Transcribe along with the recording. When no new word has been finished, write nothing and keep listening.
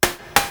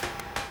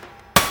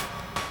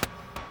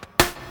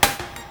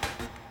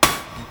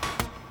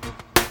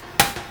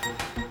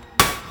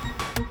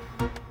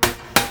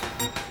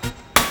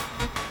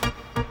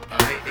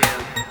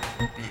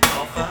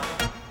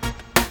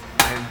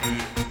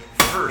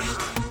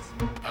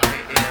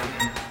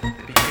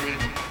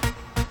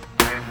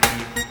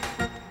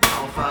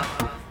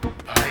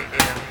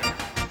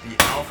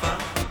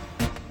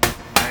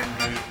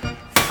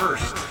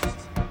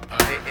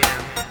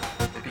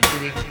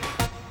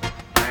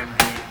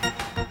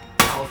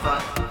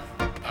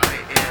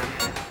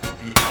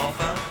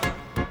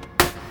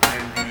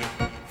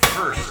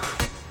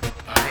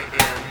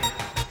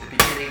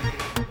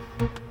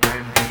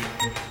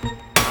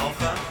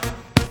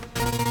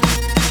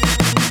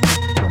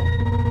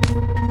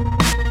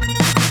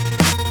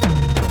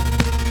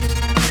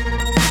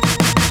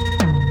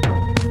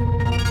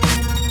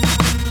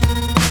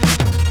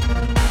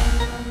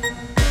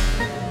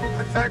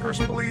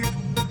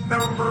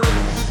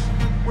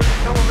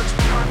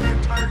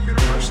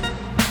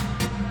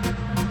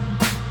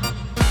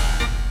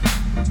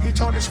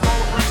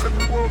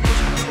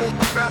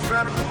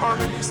mathematical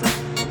harmonies that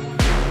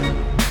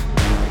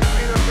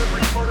made up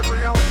every part of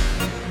reality.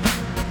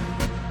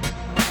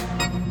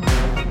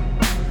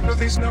 You know,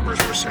 these numbers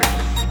were sacred.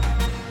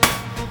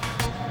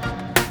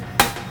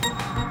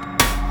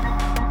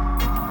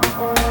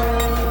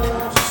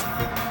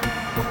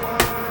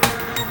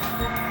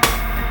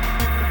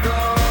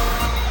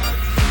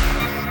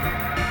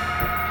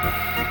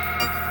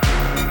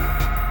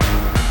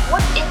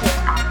 What is it,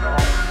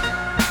 arkLIVE?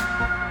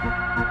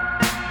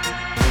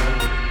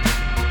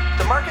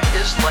 The market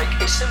is like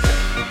a symphony.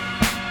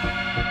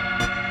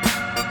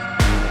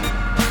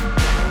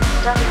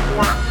 Does it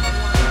work?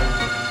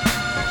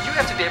 You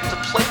have to be able to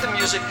play the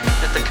music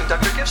that the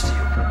conductor gives to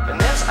you. And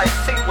that's, I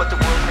think, what the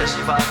world has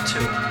evolved to.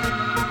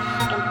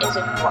 And is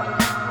it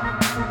work?